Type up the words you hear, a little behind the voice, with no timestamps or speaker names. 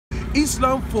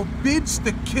Islam forbids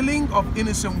the killing of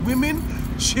innocent women,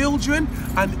 children,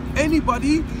 and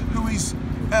anybody who is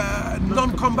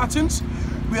non-combatant.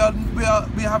 We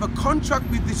have a contract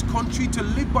with this country to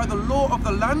live by the law of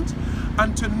the land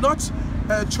and to not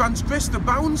transgress the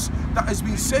bounds that has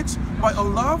been set by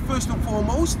Allah first and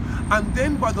foremost, and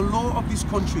then by the law of this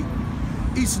country.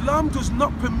 Islam does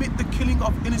not permit the killing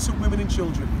of innocent women and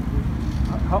children.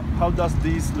 How does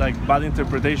these like bad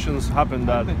interpretations happen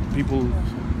that people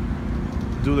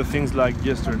do the things like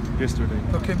yesterday?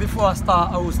 Okay, before I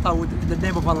start, I will start with the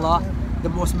name of Allah, the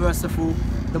most merciful,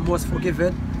 the most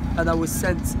forgiving, and I will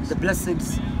send the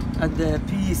blessings and the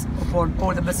peace upon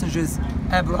all the messengers: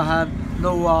 Abraham,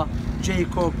 Noah,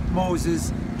 Jacob,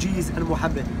 Moses, Jesus, and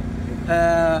Muhammad.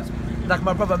 Like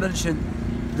my brother mentioned,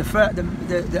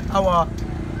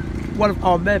 one of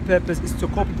our main purpose is to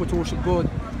call people to worship God.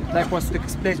 Likewise, to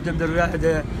explain to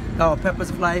them our purpose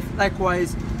of life.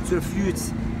 Likewise, to refute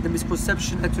the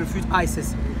misconception and to refute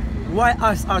ISIS. Why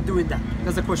us are doing that?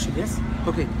 That's the question, yes?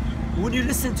 Okay. When you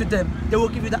listen to them, they will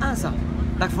give you the answer.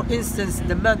 Like for instance,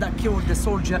 the man that killed the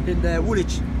soldier in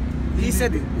Woolwich, he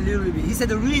said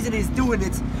the reason he's doing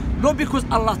it, not because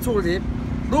Allah told him,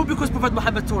 not because Prophet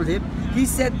Muhammad told him. He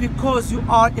said because you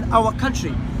are in our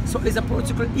country, so it's a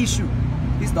political issue.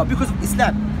 It's not because of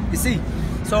Islam, you see.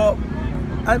 So,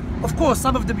 and of course,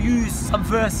 some of them use some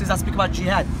verses that speak about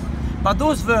jihad, but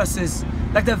those verses,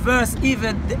 like the verse,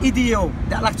 even the idiom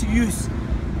that I like to use,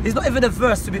 is not even a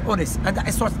verse, to be honest, and that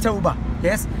is Surah Tawbah.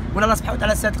 Yes, when Allah subhanahu wa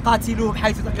ta'ala said, قَاتِلُوهُمْ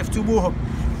حَيْثُ ثَقَفْتُمُوهُمْ,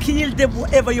 kill them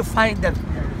wherever you find them.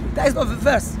 That is not the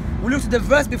verse. We look to the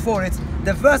verse before it,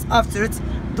 the verse after it.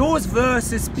 Those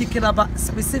verses speaking about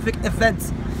specific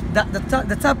events. That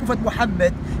the time Prophet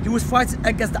Muhammad, he was fighting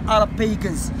against the Arab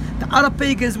pagans. The Arab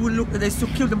pagans will look, they used to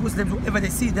kill the Muslims whenever they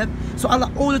see them. So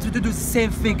Allah ordered them to do the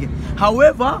same thing.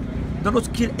 However, do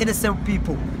not kill innocent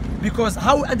people. Because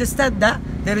how we understand that,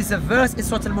 there is a verse in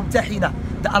Surah Al-Mumtahina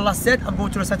that Allah said, I'm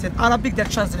going to recite it in Arabic, then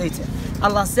translate it.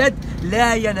 Allah said,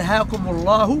 لا ينهاكم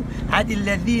الله عن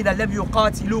الذين لم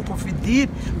يقاتلوكم في الدين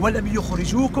ولم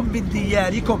يخرجوكم من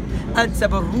دياركم أن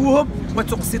تبروهم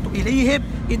وتقسطوا إليهم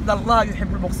إن الله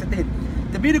يحب المقسطين.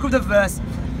 The meaning of the verse,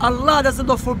 Allah does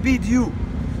not forbid you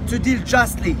to deal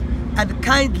justly and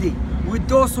kindly with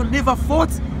those who never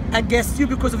fought against you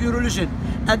because of your religion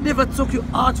and never took you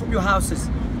out from your houses.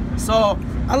 So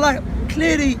Allah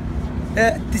clearly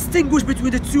distinguished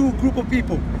between the two group of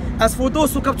people. As for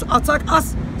those who come to attack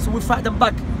us, so we fight them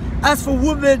back. As for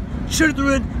women,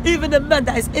 children, even a man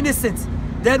that is innocent,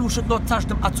 then we should not touch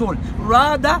them at all.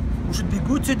 Rather, we should be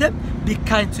good to them, be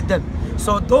kind to them.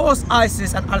 So those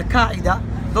ISIS and Al-Qaeda,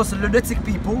 those lunatic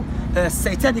people,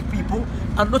 satanic people,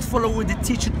 are not following the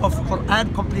teaching of the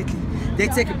Quran completely. They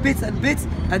take bits and bits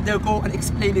and they'll go and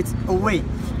explain it away.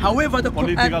 However, the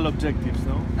political Quran, objectives,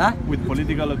 no? Huh? With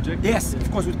political objectives? Yes,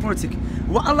 of course, with politics.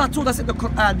 What Allah told us in the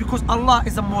Quran, because Allah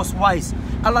is the most wise.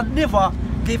 Allah never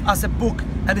gave us a book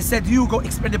and He said, you go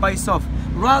explain it by yourself.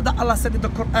 Rather, Allah said in the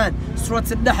Quran, Surah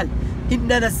Al-Nahl,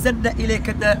 إِنَّا نَزَّلْنَا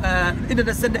إِلَيْكَ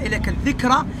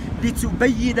الذِّكْرَ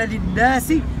لِتُبَيِّنَ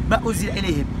لِلنَّاسِ مَا أُنزِلَ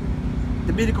إِلَيْهِمْ.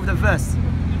 The meaning of the verse,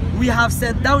 we have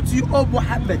sent down to you, O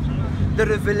Muhammad, the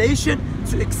revelation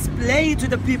to explain to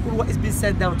the people what has been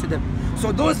sent down to them.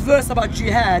 So those verses about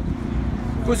jihad,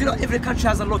 because you know every country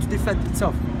has a law to defend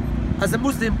itself. As a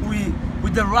Muslim, we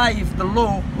derive the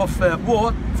law of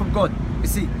war from God. You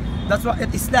see, that's why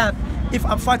in Islam, if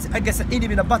I'm fighting against an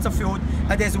enemy in a battlefield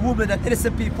and there's a woman and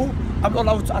innocent people, I'm not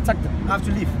allowed to attack them. I have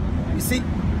to leave. You see.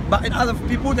 But in other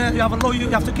people, then you have a law, you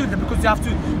have to kill them because you have to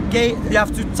get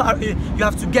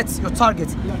your target.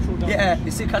 Yeah,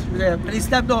 you see, in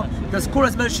Islam, no, the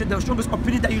scholars mentioned the strongest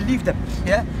opinion that you leave them.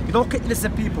 Yeah, you don't kill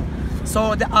innocent people.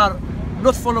 So they are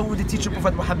not following the teaching of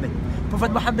Prophet Muhammad.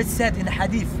 Prophet Muhammad said in a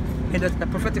hadith, in a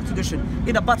prophetic tradition,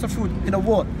 in a battlefield, in a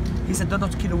war, he said, do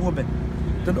not kill a woman,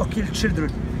 do not kill children,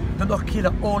 do not kill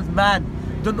an old man,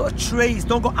 do not trace,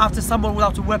 don't go after someone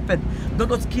without a weapon, do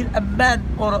not kill a man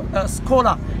or a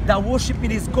scholar that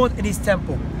worshiping his God in his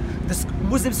temple. The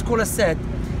Muslim scholar said,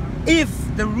 if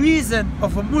the reason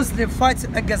of a Muslim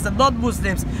fighting against the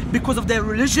non-Muslims because of their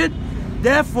religion,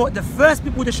 therefore the first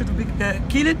people they should be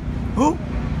killing, who?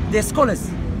 Their scholars.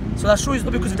 So that shows it's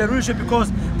not because of their religion,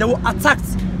 because they were attacked.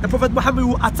 The Prophet Muhammad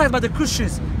was attacked by the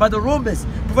Christians, by the Romans.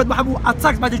 Prophet Muhammad was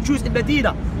attacked by the Jews in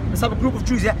Medina. Some group of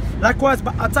Jews, yeah. Likewise,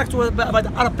 attacked by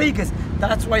the Arab pagans.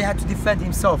 That's why he had to defend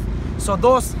himself. So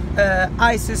those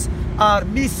ISIS are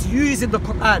misusing the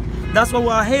Quran. That's why we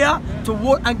are here to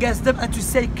war against them and to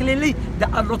say clearly they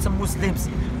are not Muslims.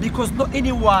 Because not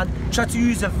anyone try to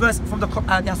use a verse from the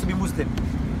Quran, he has to be Muslim.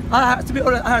 To be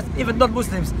honest, even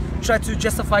non-Muslims try to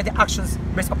justify the actions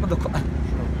based upon the Quran.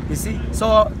 You see?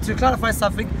 So to clarify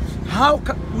something,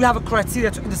 we have a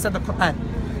criteria to understand the Quran,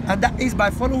 and that is by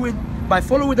following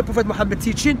the Prophet Muhammad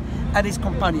teaching and his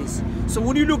companions. So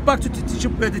when you look back to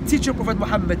the teaching of Prophet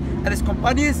Muhammad and his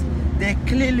companions, they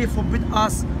clearly forbid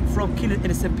us from killing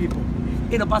innocent people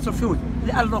in a battlefield.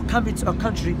 They are not coming to a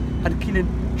country and killing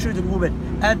children,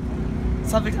 women. And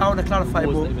something I want to clarify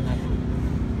about.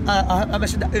 I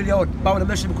mentioned that earlier on, but I want to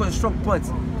mention it because it's a strong point.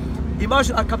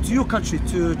 Imagine I come to your country,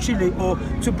 to Chile or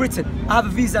to Britain. I have a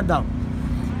visa now.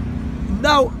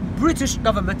 Now, British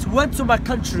government went to my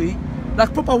country,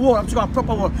 like proper war, I'm talking about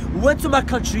proper war, went to my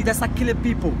country, they start killing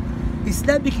people.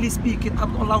 Islamically speaking,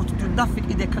 I'm not allowed to do nothing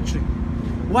in their country.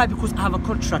 Why? Because I have a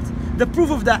contract. The proof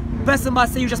of that, person might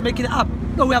say you're just making it up.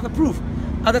 No, we have a proof.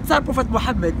 At the time Prophet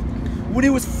Muhammad, when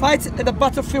he was fighting in the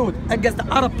battlefield against the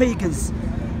Arab pagans,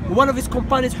 one of his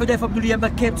companions, Hudayfa ibn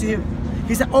al-Yaman, came to him.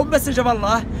 He said, "Oh Messenger of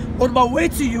Allah, on my way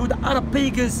to you, the Arab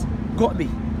pagans got me.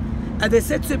 And they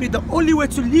said to me, the only way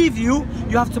to leave you,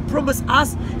 you have to promise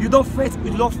us you don't fight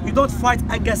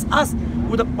against us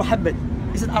with Muhammad."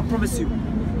 He said, "I promise you."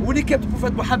 When he came to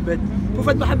Prophet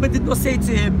Muhammad did not say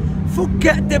to him,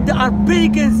 "Forget them, they are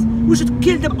pagans, we should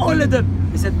kill them, all of them."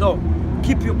 He said, "No,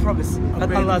 keep your promise,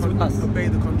 and Allah is with us." Obey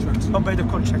the contract. Obey the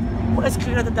contract. What is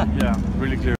clearer than that? Yeah,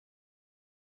 really clear.